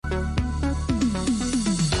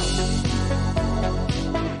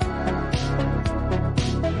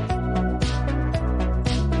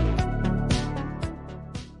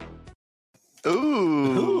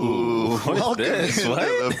Nervous. What?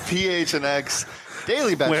 The PHNX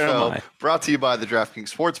Daily Bet Where am Show, I? brought to you by the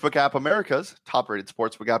DraftKings Sportsbook app, America's top-rated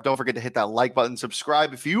sportsbook app. Don't forget to hit that like button,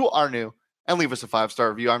 subscribe if you are new, and leave us a 5-star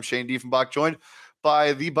review. I'm Shane Diefenbach, joined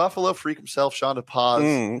by the Buffalo Freak himself, Sean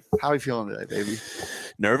DePaz. How are you feeling today, baby?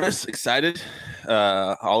 Nervous, excited,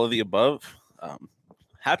 all of the above.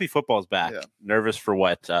 Happy football's back. Yeah. Nervous for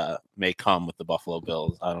what may come with the Buffalo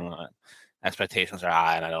Bills. I don't know. Expectations are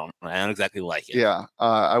high, and I don't exactly like it. Yeah.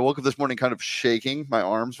 I woke up this morning kind of shaking. My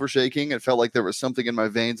arms were shaking. It felt like there was something in my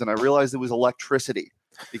veins, and I realized it was electricity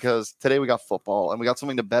because today we got football, and we got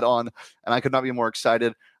something to bet on, and I could not be more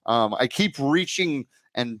excited. I keep reaching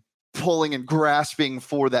and pulling and grasping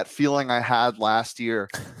for that feeling I had last year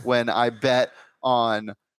when I bet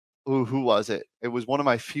on who was it? It was one of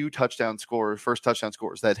my few first touchdown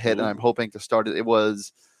scores that hit, and I'm hoping to start it. It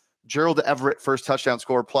was Gerald Everett, first touchdown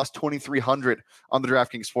score, plus 2,300 on the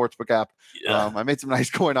DraftKings Sportsbook app. Yeah. I made some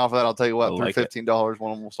nice coin off of that. I'll tell you what, I like through $15,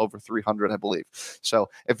 one almost over 300, I believe. So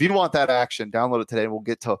if you want that action, download it today. We'll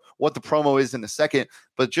get to what the promo is in a second.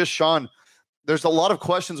 But just, Sean, there's a lot of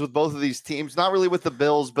questions with both of these teams, not really with the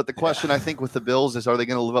Bills, but the question I think with the Bills is, are they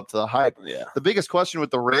going to live up to the hype? Yeah. The biggest question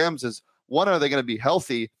with the Rams is, one, are they going to be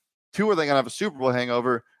healthy? Two, are they going to have a Super Bowl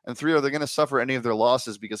hangover? And three, are they going to suffer any of their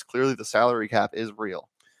losses? Because clearly the salary cap is real.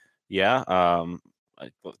 Yeah.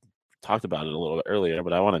 I talked about it a little bit earlier,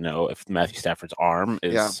 but I want to know if Matthew Stafford's arm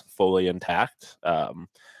is fully intact.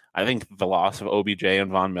 I think the loss of OBJ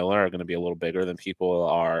and Von Miller are going to be a little bigger than people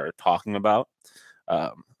are talking about.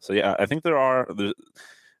 So, yeah, I think there's,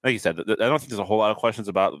 like you said, I don't think there's a whole lot of questions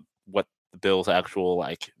about what the Bills' actual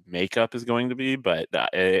makeup is going to be, but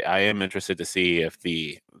I am interested to see if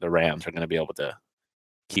the Rams are going to be able to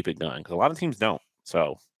keep it going, because a lot of teams don't.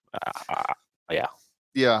 So, yeah.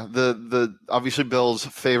 Yeah, the obviously Bills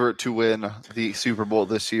favorite to win the Super Bowl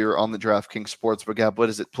this year on the DraftKings Sportsbook app. What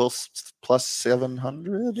is it, plus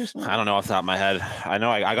 700 or something? I don't know off the top of my head. I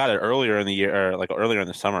know I got it earlier in the year, or earlier in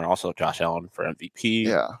the summer. Also, Josh Allen for MVP.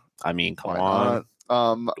 Yeah, I mean, come on.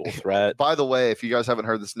 Dual threat. By the way, if you guys haven't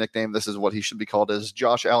heard this nickname, this is what he should be called, as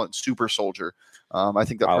Josh Allen Super Soldier. I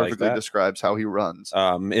think that perfectly describes how he runs.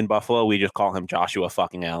 In Buffalo, we just call him Joshua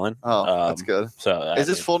fucking Allen. Oh, that's good. So is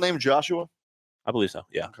his full name Joshua? I believe so.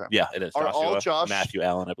 Yeah. Okay. Yeah, it is. Are Joshua, all Josh, Matthew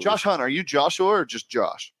Allen, I believe. Josh Hunt, are you Joshua or just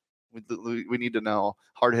Josh? We need to know.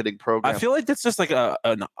 Hard-hitting program. I feel like that's just like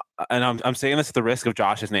and I'm saying this at the risk of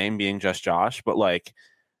Josh's name being just Josh, but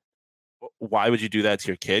why would you do that to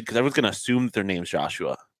your kid? Because everyone's gonna assume that their name's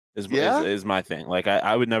Joshua. Is my thing.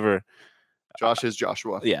 I would never. Josh is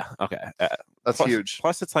Joshua. Yeah. Okay. That's huge.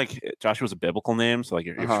 Plus, it's Joshua's a biblical name, so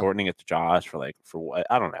you're shortening it to Josh for what?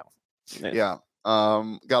 I don't know. Yeah.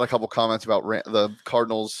 Got a couple comments about the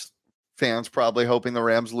Cardinals fans probably hoping the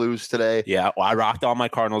Rams lose today. Yeah, well, I rocked all my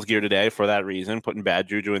Cardinals gear today for that reason, putting bad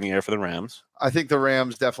juju in the air for the Rams. I think the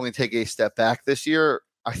Rams definitely take a step back this year.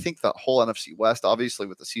 I think the whole NFC West, obviously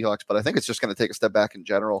with the Seahawks, but I think it's just going to take a step back in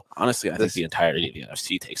general. Honestly, I think the entirety of the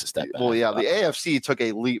NFC takes a step back. Well, yeah, the AFC took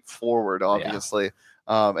a leap forward, obviously.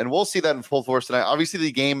 Yeah. And we'll see that in full force tonight. Obviously,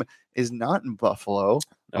 the game is not in Buffalo.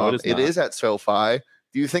 No, it is at SoFi.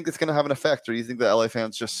 Do you think it's going to have an effect, or do you think the LA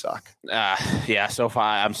fans just suck? Yeah, SoFi.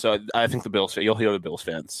 I think the Bills. You'll hear the Bills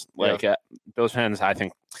fans. Bills fans. I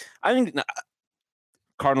think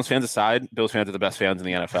Cardinals fans aside, Bills fans are the best fans in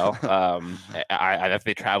the NFL. I think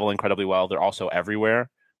they travel incredibly well. They're also everywhere,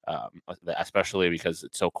 especially because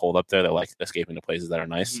it's so cold up there. They like escaping to places that are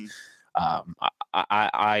nice. Mm-hmm.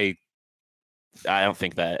 I don't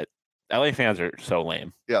think that. LA fans are so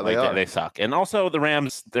lame. Yeah, they suck. And also the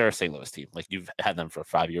Rams, they're a St. Louis team. You've had them for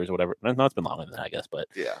 5 years or whatever. No, it's been longer than that, I guess. But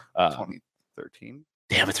 2013.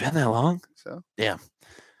 Damn, it's been that long. So damn.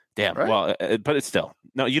 Right? Well, but it's still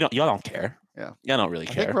y'all don't care. Yeah, y'all don't really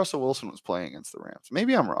care. I think Russell Wilson was playing against the Rams.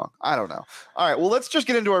 Maybe I'm wrong. I don't know. All right, well, let's just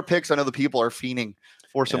get into our picks. I know the people are fiending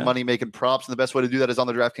for some money making props, and the best way to do that is on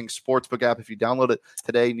the DraftKings Sportsbook app. If you download it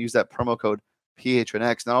today and use that promo code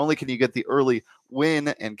PHNX, not only can you get the early win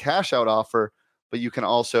and cash out offer, but you can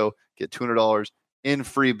also get $200 in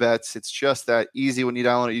free bets. It's just that easy when you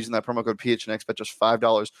download it using that promo code PHNX. Bet just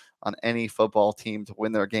 $5 on any football team to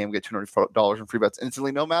win their game, get $200 in free bets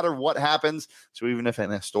instantly, no matter what happens. So even if an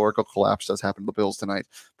historical collapse does happen to the Bills tonight,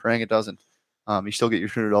 praying it doesn't, you still get your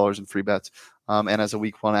 $200 in free bets. And as a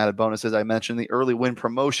week one added bonus, as I mentioned, the early win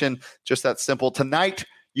promotion, just that simple. Tonight,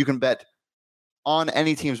 you can bet on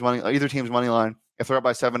any team's money, either team's money line, if they're up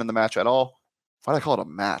by 7 in the match at all. Why do I call it a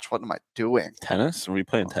match? What am I doing? Tennis? Are we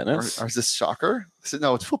playing tennis? Or is this soccer?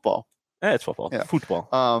 No, it's football. Yeah, it's football. Yeah.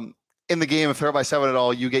 Football. In the game, if they're up by 7 at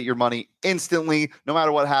all, you get your money instantly, no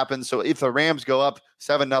matter what happens. So if the Rams go up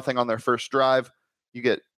 7-0 on their first drive, you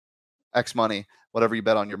get X money, whatever you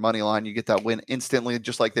bet on your money line, you get that win instantly,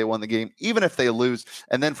 just like they won the game, even if they lose.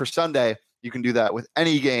 And then for Sunday, you can do that with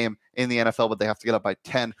any game in the NFL, but they have to get up by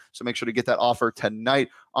 10. So make sure to get that offer tonight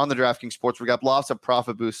on the DraftKings Sportsbook app. Lots of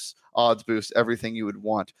profit boosts, odds boosts, everything you would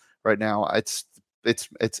want right now. It's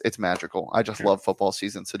magical. I just love football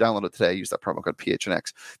season. So download it today. Use that promo code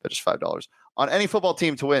PHNX. That's just $5 on any football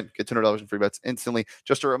team to win. Get $200 in free bets instantly.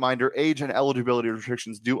 Just a reminder, age and eligibility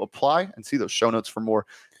restrictions do apply, and see those show notes for more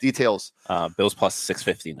details. Bills plus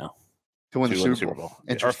 650 now to win the Super Bowl.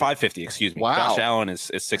 Or 550, excuse me. Wow. Josh Allen is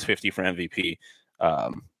 650 for MVP.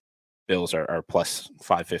 Bills are plus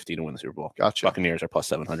 550 to win the Super Bowl. Gotcha. Buccaneers are plus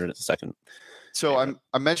 700 at the second. So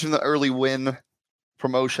I mentioned the early win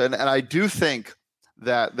promotion, and I do think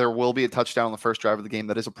that there will be a touchdown on the first drive of the game.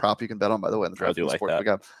 That is a prop you can bet on, by the way, in the DraftKings Sportsbook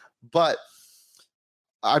app. But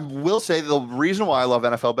I will say the reason why I love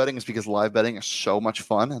NFL betting is because live betting is so much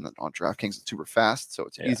fun, and then on DraftKings it's super fast, so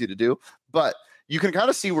it's easy to do. But you can kind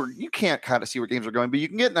of see where you can't kind of see where games are going, but you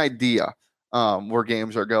can get an idea where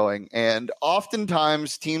games are going. And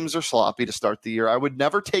oftentimes teams are sloppy to start the year. I would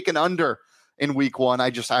never take an under in week one.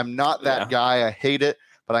 I'm not that guy. I hate it,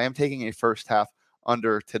 but I am taking a first half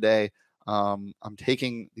under today. I'm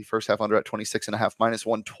taking the first half under at 26.5 minus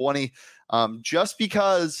 120. Just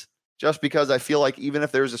because I feel like even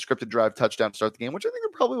if there's a scripted drive touchdown to start the game, which I think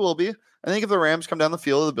there probably will be, I think if the Rams come down the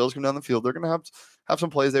field, the Bills come down the field, they're going to have some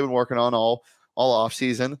plays they've been working on all off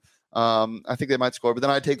season. I think they might score, but then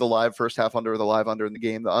I take the live first half under, or the live under in the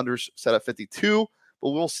game. The under's set at 52, but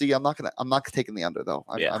we'll see. I'm not taking the under though.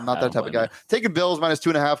 I'm not that type of guy. Taking Bills minus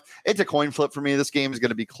 2.5. It's a coin flip for me. This game is going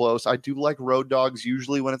to be close. I do like road dogs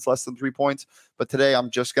usually when it's less than 3 points, but today I'm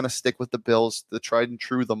just going to stick with the Bills, the tried and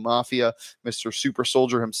true, the Mafia, Mr. Super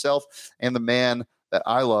Soldier himself, and the man that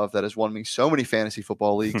I love that has won me so many fantasy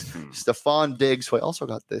football leagues, Stefon Diggs, who I also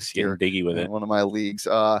got this year. Diggy with it. One of my leagues.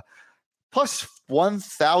 Plus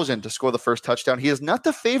 1,000 to score the first touchdown. He is not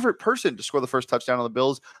the favorite person to score the first touchdown on the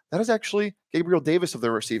Bills. That is actually Gabriel Davis of the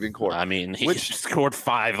receiving corps. I mean, he scored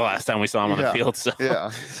 5 last time we saw him on the field. So.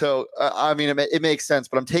 Yeah. So, I mean, it makes sense,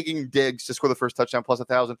 but I'm taking Diggs to score the first touchdown plus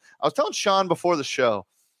 1,000. I was telling Sean before the show,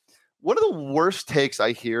 one of the worst takes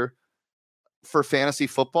I hear for fantasy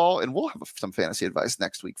football, and we'll have some fantasy advice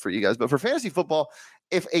next week for you guys, but for fantasy football,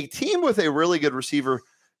 if a team with a really good receiver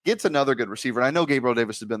gets another good receiver, and I know Gabriel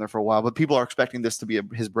Davis has been there for a while, but people are expecting this to be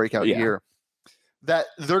his breakout year, that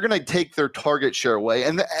they're going to take their target share away.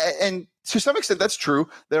 And to some extent, that's true.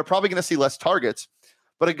 They're probably going to see less targets.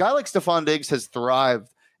 But a guy like Stefon Diggs has thrived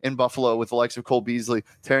in Buffalo with the likes of Cole Beasley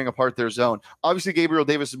tearing apart their zone. Obviously, Gabriel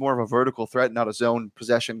Davis is more of a vertical threat, not a zone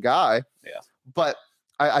possession guy. Yeah. But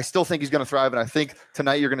I still think he's going to thrive, and I think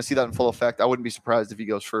tonight you're going to see that in full effect. I wouldn't be surprised if he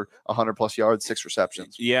goes for 100-plus yards, 6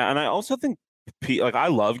 receptions. Yeah, and I also think I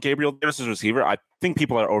love Gabriel Davis as a receiver. I think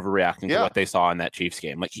people are overreacting to what they saw in that Chiefs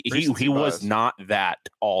game. Like he was not that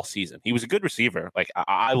all season. He was a good receiver. Like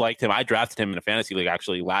I liked him. I drafted him in a fantasy league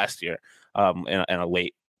actually last year, in a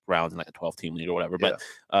late round in like a 12-team league or whatever. But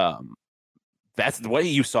that's what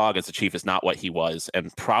you saw against the Chiefs is not what he was,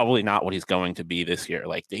 and probably not what he's going to be this year.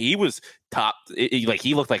 Like he was top.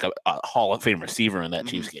 He looked like a Hall of Fame receiver in that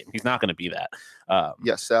Chiefs game. He's not going to be that.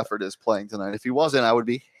 Yes, Stafford is playing tonight. If he wasn't, I would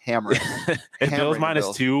be hammering. Bills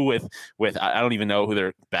minus 2 with I don't even know who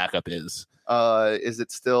their backup is. Is it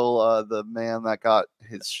still the man that got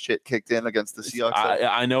his shit kicked in against the Seahawks?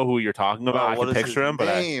 I know who you're talking about. I can picture him, but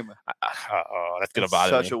that's gonna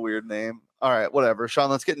bother me. Such a weird name. All right, whatever. Sean,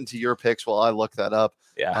 let's get into your picks while I look that up.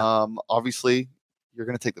 Yeah. Obviously, you're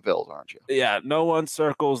going to take the Bills, aren't you? Yeah. No one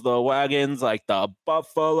circles the wagons like the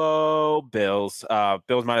Buffalo Bills.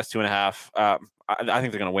 Bills minus 2.5. I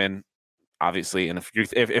think they're going to win, obviously. And if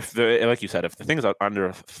the like you said, if the thing is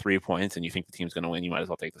under 3 points and you think the team's going to win, you might as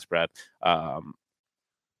well take the spread.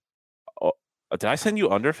 Did I send you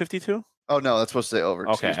under 52? Oh, no, that's supposed to say over.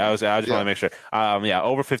 Okay, I just want to make sure.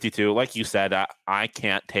 Over 52. Like you said, I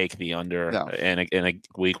can't take the under in a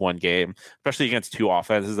week 1 game, especially against 2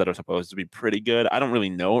 offenses that are supposed to be pretty good. I don't really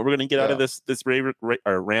know what we're going to get out of this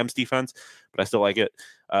Rams defense, but I still like it.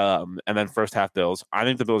 And then first half Bills. I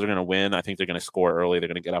think the Bills are going to win. I think they're going to score early. They're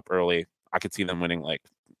going to get up early. I could see them winning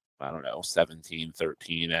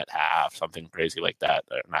 17-13 at half, something crazy like that.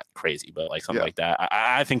 Not crazy, but something like that.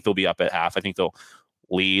 I think they'll be up at half. I think they'll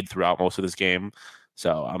lead throughout most of this game,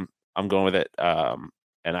 so I'm going with it. And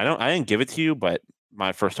I didn't give it to you, but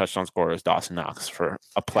my first touchdown scorer is Dawson Knox for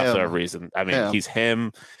a plethora of reasons. I mean, he's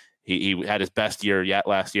him. He had his best year yet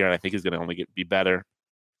last year, and I think he's going to only be better.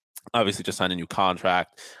 Obviously, just signed a new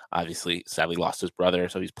contract. Obviously, sadly lost his brother,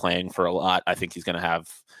 so he's playing for a lot. I think he's going to have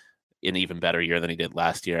an even better year than he did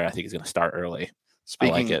last year. I think he's going to start early.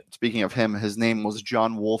 Speaking of him, his name was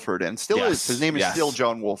John Wolford, and still is. His name is still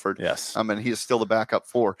John Wolford. Yes. And he is still the backup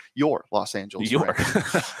for your Los Angeles.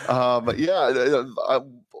 But yeah,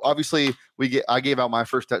 obviously I gave out my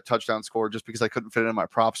first touchdown score just because I couldn't fit it in my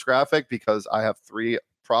props graphic because I have 3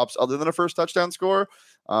 props other than a first touchdown score.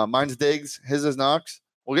 Mine's Diggs, his is Knox.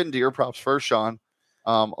 We'll get into your props first, Sean.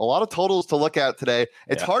 A lot of totals to look at today.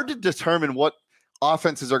 It's hard to determine what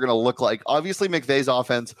offenses are going to look like. Obviously, McVay's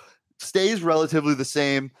offense stays relatively the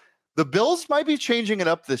same. The Bills might be changing it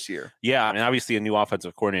up this year. Yeah, I mean, obviously a new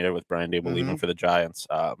offensive coordinator with Brian Daboll leaving for the Giants.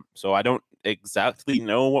 So I don't exactly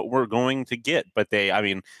know what we're going to get, but they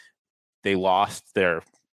lost their,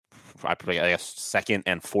 I guess, second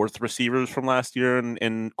and fourth receivers from last year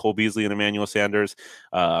in Cole Beasley and Emmanuel Sanders.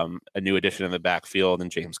 A new addition in the backfield and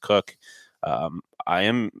James Cook. I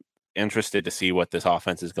am interested to see what this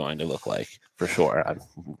offense is going to look like for sure. I'm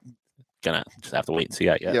gonna just have to wait and see,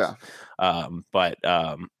 I guess.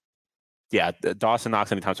 Yeah. Dawson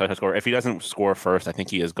Knox anytime so I score. If he doesn't score first, I think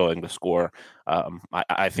he is going to score.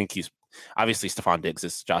 I think he's obviously Stephon Diggs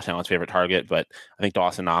is Josh Allen's favorite target, but I think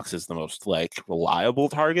Dawson Knox is the most reliable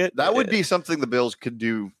target. That would be something the Bills could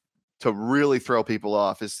do to really throw people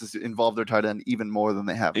off, is to involve their tight end even more than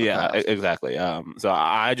they have. Exactly. So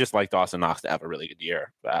I just like Dawson Knox to have a really good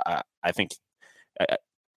year. I think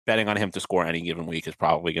betting on him to score any given week is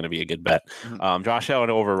probably going to be a good bet. Josh Allen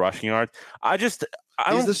over rushing yards.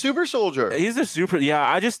 He's the super soldier. He's the super. Yeah,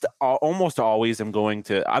 I just almost always am going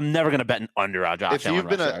to. I'm never going to bet an under on Josh Allen.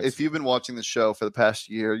 If you've been watching the show for the past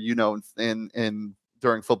year, in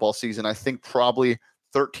during football season, I think probably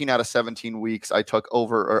 13 out of 17 weeks I took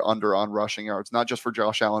over or under on rushing yards, not just for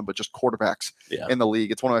Josh Allen, but just quarterbacks in the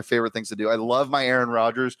league. It's one of my favorite things to do. I love my Aaron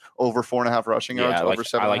Rodgers over 4.5 rushing yards, over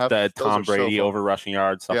 7.5. I like the Tom Brady over rushing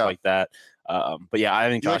yards, stuff like that. But yeah, I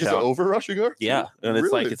think Josh Allen over rushing yards. Yeah, and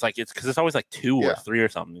really? it's because it's always like 2 or 3 or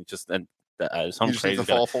something. Just and some crazy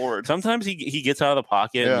fall forward. Sometimes he gets out of the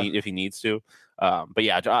pocket if he needs to. But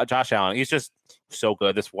yeah, Josh Allen, he's just so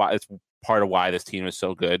good. It's part of why this team is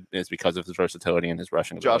so good is because of his versatility and his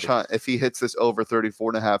rushing ability. Josh Hunt, if he hits this over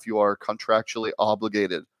 34.5, you are contractually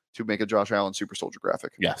obligated to make a Josh Allen super soldier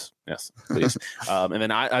graphic. Yes, please. And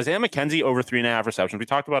then Isaiah McKenzie over 3.5 receptions. We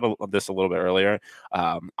talked about this a little bit earlier.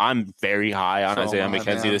 I'm very high on Isaiah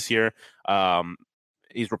McKenzie this year.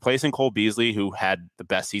 He's replacing Cole Beasley, who had the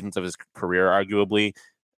best seasons of his career, arguably,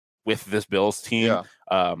 with this Bills team.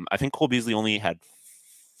 I think Cole Beasley only had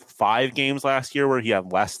 5 games last year where he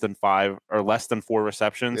had less than 4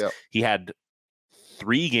 receptions. He had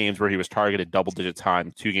 3 games where he was targeted double-digit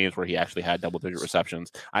time, 2 games where he actually had double-digit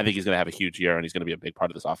receptions. I think he's going to have a huge year, and he's going to be a big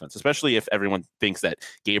part of this offense, especially if everyone thinks that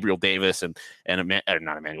Gabriel Davis and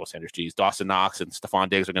not Emmanuel Sanders, Dawson Knox and Stephon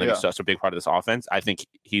Diggs are going to be such a big part of this offense. I think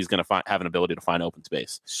he's going to have an ability to find open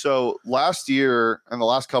space. So last year and the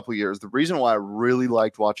last couple of years, the reason why I really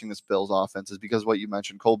liked watching this Bills offense is because what you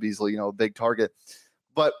mentioned, Cole Beasley, a big target.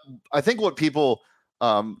 But I think what people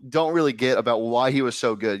don't really get about why he was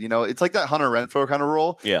so good, it's like that Hunter Renfrow kind of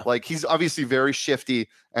role. Yeah. Like he's obviously very shifty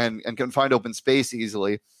and can find open space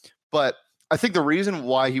easily. But I think the reason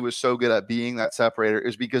why he was so good at being that separator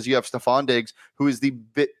is because you have Stephon Diggs, who is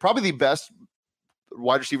probably the best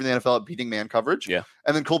wide receiver in the NFL at beating man coverage. Yeah.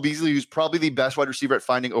 And then Cole Beasley, who's probably the best wide receiver at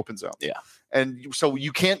finding open zones. Yeah. And so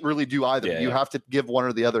you can't really do either. You have to give one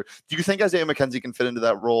or the other. Do you think Isaiah McKenzie can fit into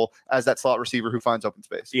that role as that slot receiver who finds open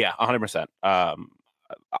space? Yeah, 100%.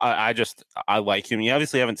 I like him. You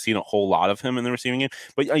obviously haven't seen a whole lot of him in the receiving game,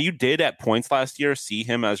 but you did at points last year see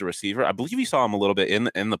him as a receiver. I believe you saw him a little bit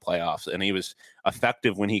in the playoffs, and he was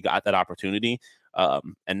effective when he got that opportunity.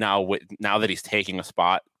 And now that he's taking a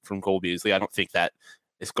spot from Cole Beasley, I don't think that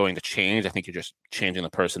is going to change. I think you're just changing the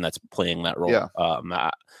person that's playing that role. Yeah.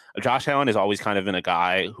 Josh Allen has always kind of been a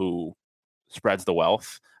guy who spreads the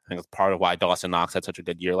wealth. I think that's part of why Dawson Knox had such a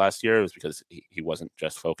good year last year, was because he wasn't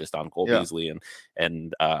just focused on Cole Beasley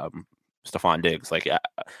and Stephon Diggs. Like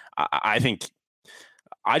I think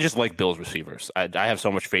I just like Bills receivers. I have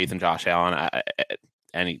so much faith in Josh Allen.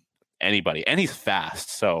 Anybody, and he's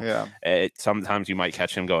fast. So sometimes you might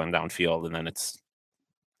catch him going downfield, and then it's.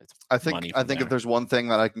 I think if there's one thing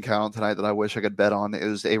that I can count on tonight that I wish I could bet on,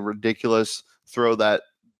 is a ridiculous throw that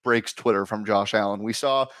breaks Twitter from Josh Allen. We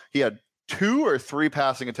saw he had 2 or 3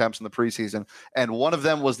 passing attempts in the preseason, and one of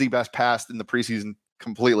them was the best pass in the preseason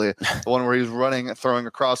completely. The one where he was running, throwing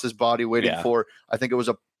across his body, waiting for, I think it was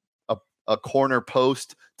a corner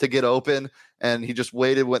post to get open, and he just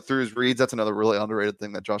waited, went through his reads. That's another really underrated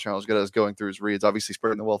thing that Josh Allen is good at, is going through his reads. Obviously,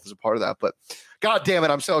 spreading the wealth is a part of that, but God damn it,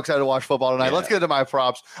 I'm so excited to watch football tonight. Let's get into my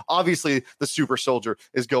props. Obviously, the super soldier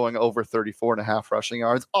is going over 34.5 rushing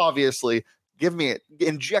yards. Obviously, Give me it.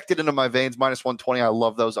 Inject it into my veins. -120. I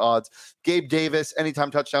love those odds. Gabe Davis,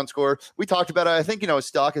 anytime touchdown scorer. We talked about it. I think, his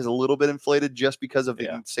stock is a little bit inflated just because of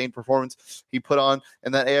the insane performance he put on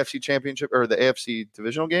in that AFC championship or the AFC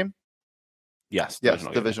divisional game. Yes,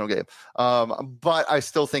 divisional game. But I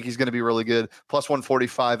still think he's going to be really good.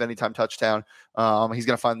 +145 anytime touchdown. He's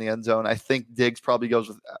going to find the end zone. I think Diggs probably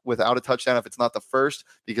goes without a touchdown if it's not the first,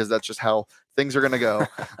 because that's just how things are going to go.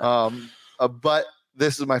 But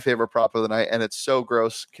this is my favorite prop of the night, and it's so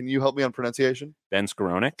gross. Can you help me on pronunciation? Ben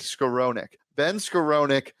Skowronek. Ben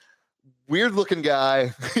Skowronek. Weird looking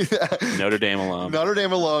guy. Notre Dame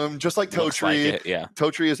alum. Just like Totri. Like yeah.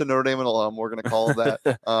 Totri is a Notre Dame alum. We're going to call that.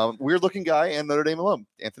 Weird looking guy and Notre Dame alum,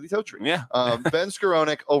 Anthony Totri. Yeah. Ben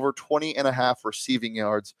Skowronek over 20.5 receiving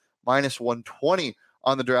yards, -120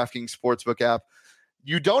 on the DraftKings Sportsbook app.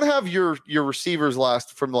 You don't have your receivers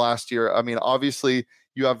from last year. I mean, obviously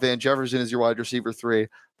you have Van Jefferson as your wide receiver 3,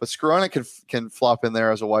 but Skowronek can flop in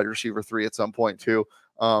there as a wide receiver 3 at some point too.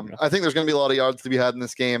 I think there's going to be a lot of yards to be had in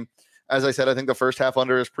this game. As I said, I think the first half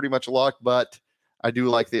under is pretty much locked, but I do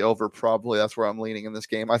like the over probably. That's where I'm leaning in this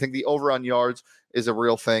game. I think the over on yards is a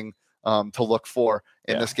real thing to look for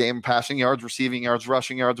in this game. Passing yards, receiving yards,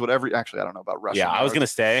 rushing yards, whatever. Actually, I don't know about rushing yards. I was going to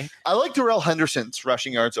say. I like Darrell Henderson's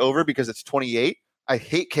rushing yards over because it's 28. I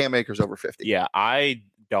hate Cam Akers over 50. Yeah, I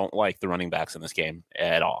don't like the running backs in this game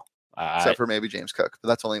at all. Except for maybe James Cook, but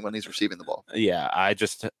that's only when he's receiving the ball. Yeah,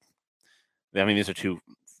 these are two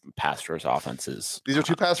pass-first offenses. These are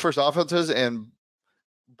two pass-first offenses and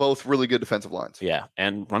both really good defensive lines. Yeah,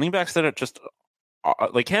 and running backs that are just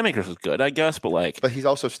like Cam Akers is good, I guess, but he's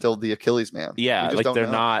also still the Achilles man. Yeah, like they're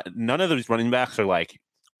not. None of those running backs are like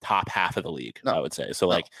top half of the league. No, I would say so.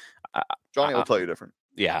 No. Like Johnny will tell you different.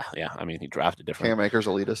 Yeah. I mean, he drafted different. Cam Akers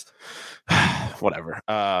elitist. Whatever.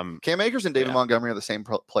 Cam Akers and David Montgomery are the same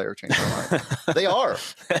player. Change my mind. They are.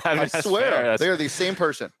 I swear they are the same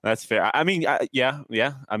person. That's fair. I mean, yeah.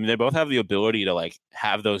 I mean, they both have the ability to like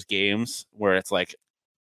have those games where it's like,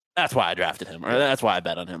 that's why I drafted him, or that's why I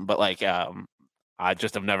bet on him. But like, I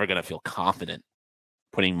just am never gonna feel confident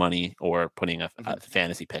putting money or putting a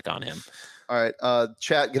fantasy pick on him. All right,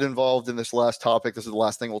 chat, get involved in this last topic. This is the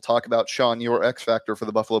last thing we'll talk about. Sean, your X factor for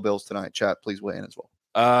the Buffalo Bills tonight. Chat, please weigh in as well.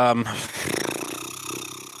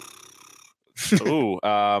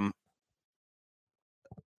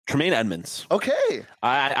 Tremaine Edmunds. Okay.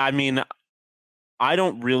 I mean, I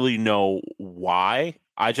don't really know why.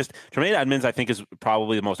 Tremaine Edmunds, I think, is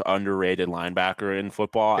probably the most underrated linebacker in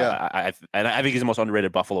football. Yeah. I think he's the most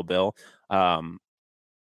underrated Buffalo Bill.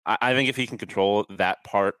 I think if he can control that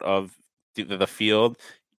part of the field,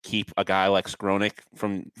 keep a guy like Skowronek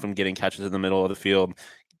from getting catches in the middle of the field,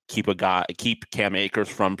 keep Cam Akers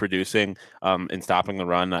from producing and stopping the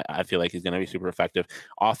run, I feel like he's going to be super effective.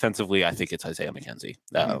 Offensively, I think it's Isaiah McKenzie.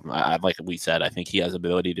 Like we said, I think he has the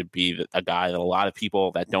ability to be a guy that a lot of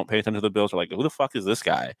people that don't pay attention to the Bills are like, who the fuck is this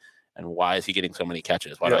guy? And why is he getting so many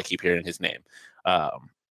catches? Why do I keep hearing his name?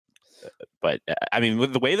 But I mean,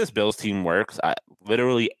 with the way this Bills team works,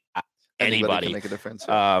 literally anybody can make a difference.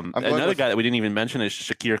 Another guy that we didn't even mention is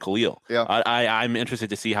Shakir Khalil. Yeah, I'm interested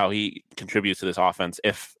to see how he contributes to this offense,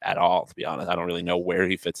 if at all. To be honest, I don't really know where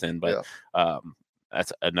he fits in, but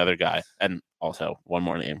that's another guy. And also one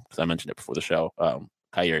more name because I mentioned it before the show.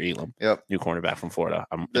 Kaiir Elam, new cornerback from Florida.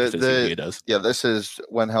 I'm interested to see what he does. Yeah, this is,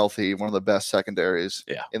 when healthy, one of the best secondaries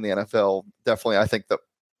in the NFL. Definitely, I think that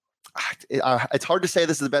it's hard to say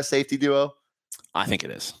this is the best safety duo. I think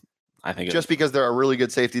it is. Just because there are really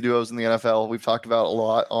good safety duos in the NFL. We've talked about a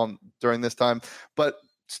lot during this time. But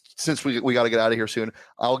since we got to get out of here soon,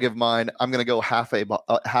 I'll give mine. I'm going to go half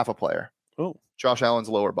a player. Oh, Josh Allen's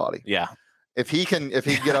lower body. Yeah. If he can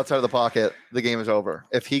get outside of the pocket, the game is over.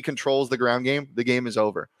 If he controls the ground game, the game is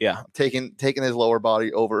over. Yeah. Taking his lower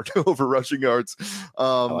body over rushing yards.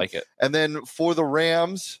 I like it. And then for the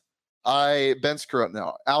Rams, Allen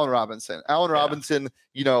Robinson. Robinson,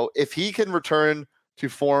 if he can return to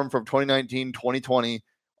form from 2019, 2020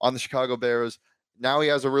 on the Chicago Bears, now he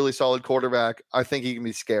has a really solid quarterback. I think he can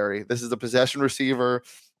be scary. This is a possession receiver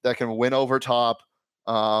that can win over top.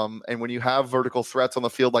 And when you have vertical threats on the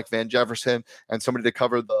field like Van Jefferson and somebody to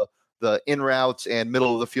cover the in routes and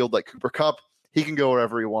middle of the field like Cooper Kupp, he can go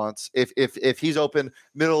wherever he wants. If he's open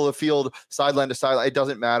middle of the field, sideline to sideline, it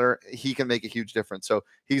doesn't matter. He can make a huge difference. So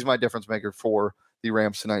he's my difference maker for the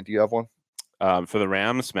Rams tonight. Do you have one? For the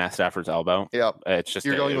Rams, Matt Stafford's elbow. Yeah, it's just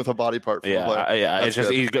you're going with a body part. Yeah. It's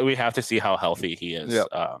just we have to see how healthy he is. Yeah.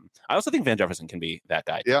 I also think Van Jefferson can be that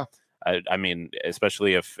guy. Yeah. I mean,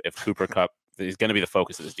 especially if Cooper Kupp is going to be the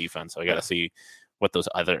focus of his defense. So I got to see what those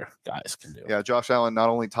other guys can do. Yeah, Josh Allen, not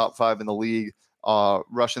only top 5 in the league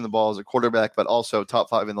rushing the ball as a quarterback, but also top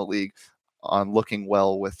 5 in the league on looking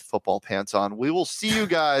well with football pants on. We will see you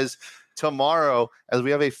guys tomorrow as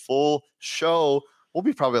we have a full show. We'll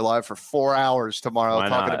be probably live for 4 hours tomorrow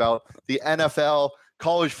talking about the NFL,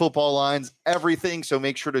 college football lines, everything. So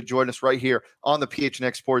make sure to join us right here on the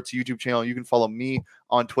PHNX Sports YouTube channel. You can follow me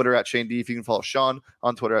on Twitter at Shane Deef. You can follow Sean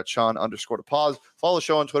on Twitter at Sean_to_pause. Follow the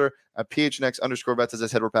show on Twitter at PHNX_bets. As I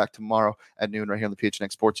said, we're back tomorrow at noon right here on the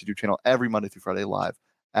PHNX Sports YouTube channel every Monday through Friday live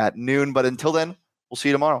at noon. But until then, we'll see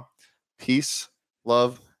you tomorrow. Peace,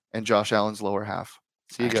 love, and Josh Allen's lower half.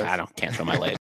 See you guys. I can't show my leg.